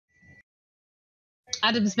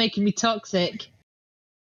Adam's making me toxic.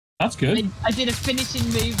 That's good. I did a finishing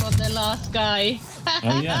move on the last guy.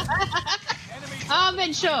 Oh yeah. Oh,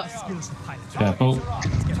 mid shot. Careful.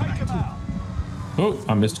 Oh,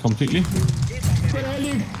 I missed completely.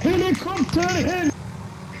 Helicopter!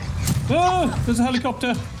 Oh, there's a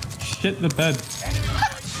helicopter. Shit the bed.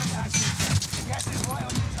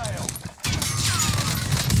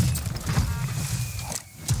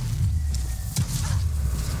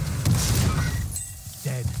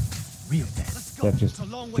 Dead. Real dead. They've just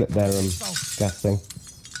flipped their gas thing.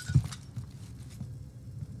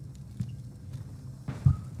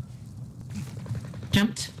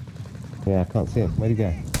 Jumped. Yeah, I can't see him. Where'd he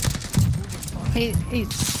go? He's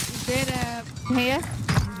here.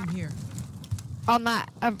 On that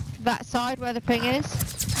side where the ping is.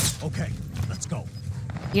 Okay, let's go.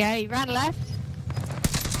 Yeah, he ran left.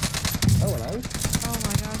 Oh, hello. Oh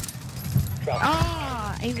my god.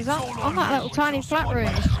 Ah, he was on that little tiny flat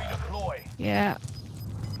room. Yeah.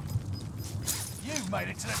 You've made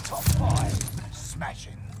it to the top 5.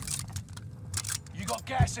 Smashing. You got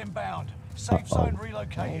gas inbound. Safe zone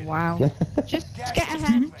relocated. Oh, wow. Just get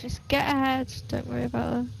ahead. Just get ahead. Don't worry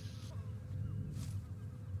about them.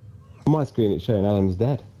 On my screen it's showing Alan's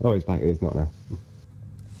dead. Oh, he's back. He's not now.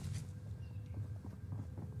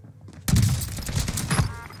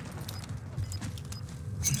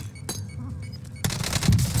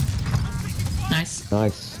 Nice.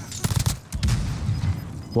 Nice.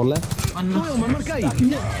 One left. One more.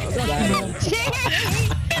 GG.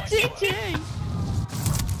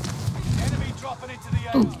 Enemy dropping into the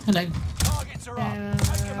Oh, hello. Targets are up.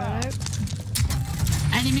 Take 'em out.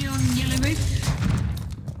 Enemy on yellow roof.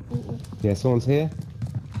 Yeah, someone's here.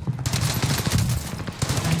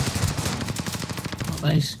 Not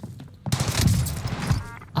those.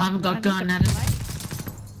 I haven't got a gun, Adam.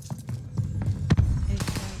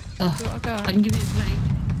 Oh, I can give you a plate.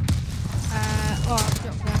 Oh, I'll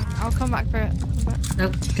drop down. I'll come back for it.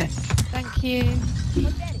 Nope, okay. Thank you.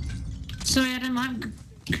 Sorry, Adam, I'm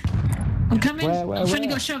coming. I've only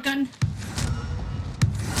got a shotgun.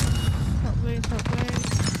 Top blue, top blue.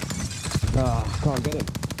 Ah, can't get him.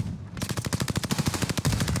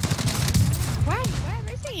 Where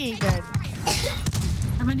is he even?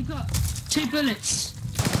 I've only got 2 bullets.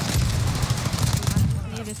 I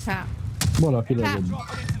need a tap. Well, I feel like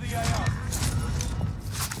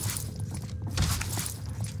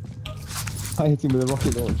I hit him with a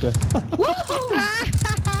rocket launcher.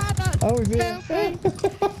 Oh, is it?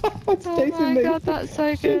 It's chasing Oh my me. god, that's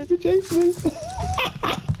so good. Chase me.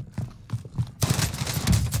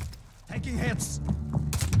 Taking hits.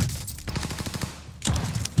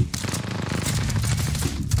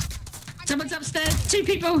 Someone's upstairs. 2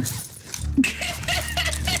 people.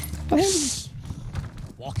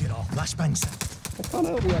 Walk it off. Flashbang set. I can't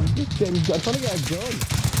help you. I'm trying to get a gun.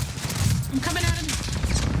 I'm coming, Adam.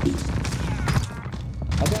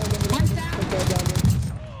 I don't One's down.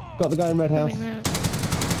 Got the guy in red house.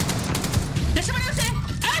 There's someone else there.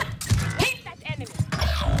 Ah! Hit that enemy.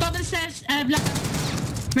 Bottom of the stairs. Black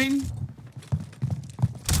room.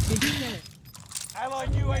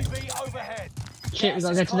 Allied UAV overhead. Shit, we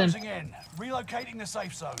gotta go to them. Closing in. Relocating the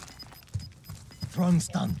safe zone. Thrown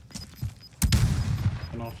stun.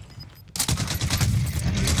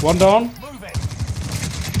 One down. Move it.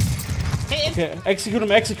 Hit him. Okay, execute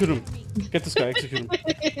him, execute him. Get this guy, execute him. I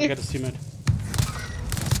get his teammate.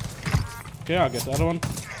 Okay, I'll get the other one.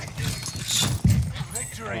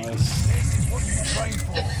 Victory. Nice. This is what you trained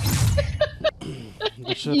for.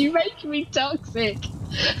 Good shit. You make me toxic.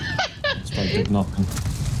 That's why I did nothing.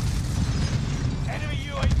 Enemy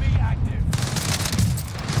UAV active.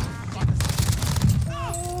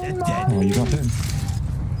 They're dead. Oh, you got him.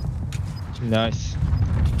 Nice.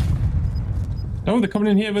 No, they're coming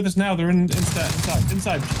in here with us now. They're inside.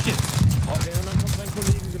 Shit.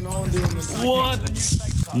 What?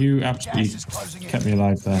 You absolutely kept me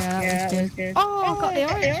alive there. Yeah, that was good. Oh, I've got the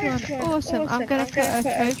orange one. Awesome. I'm going to put a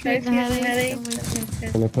trophy in the heli. I'm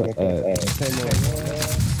going to put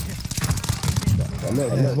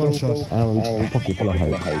one shot. Alan, pocket full of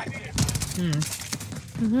hope.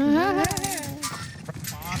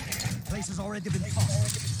 Place has already been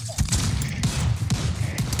tossed.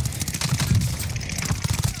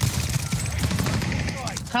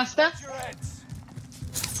 Pasta? Your heads.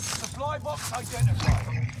 Supply box identified.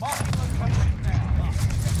 Marking location now.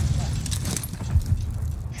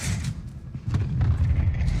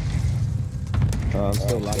 I'm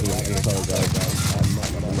still lagging. Sorry, guys. I'm not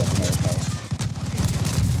going to let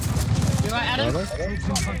You right, Adam?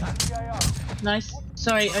 Nice.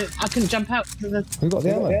 Sorry, I couldn't jump out. Who got the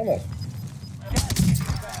ammo?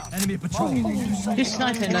 Enemy patrol. Just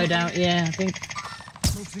sniping loadout, yeah, I think. Enemy patrol. Enemy UAV active. Enemy patrol. Enemy UAV active. Enemy patrol. Enemy UAV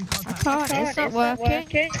Troops in contact. It's not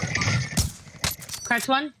working. Cracked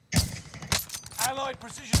one. Allied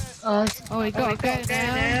precision Oh, Oh, we gotta go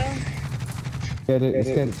now. Get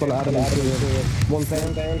it, full out of it. One's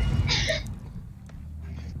down.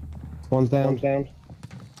 One's down.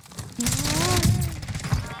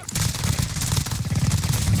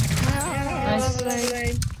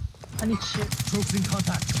 nice. I need shit. Troops in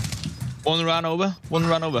contact. One ran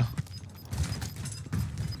over.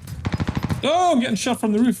 Oh, I'm getting shot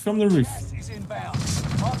from the roof. gas is inbound.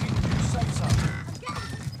 Marking the new safe zone.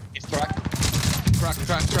 He's cracked. Crack.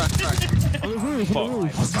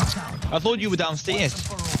 Fuck. Hostiles down. I thought you were downstairs.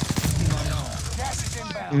 Gas is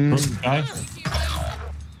inbound. Guy.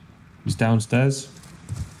 He's downstairs.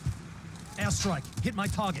 Airstrike. Hit my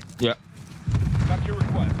target. Yeah. Got your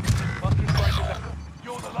request. Buster strike is up.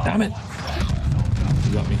 You're the last Damn it. one.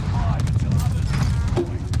 You got me.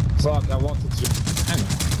 Fuck, I wanted to. Hang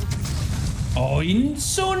on. Oh, he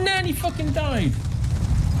so nanny fucking died.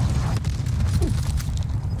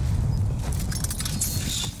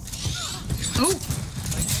 Oh,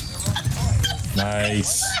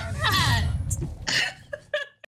 Nice.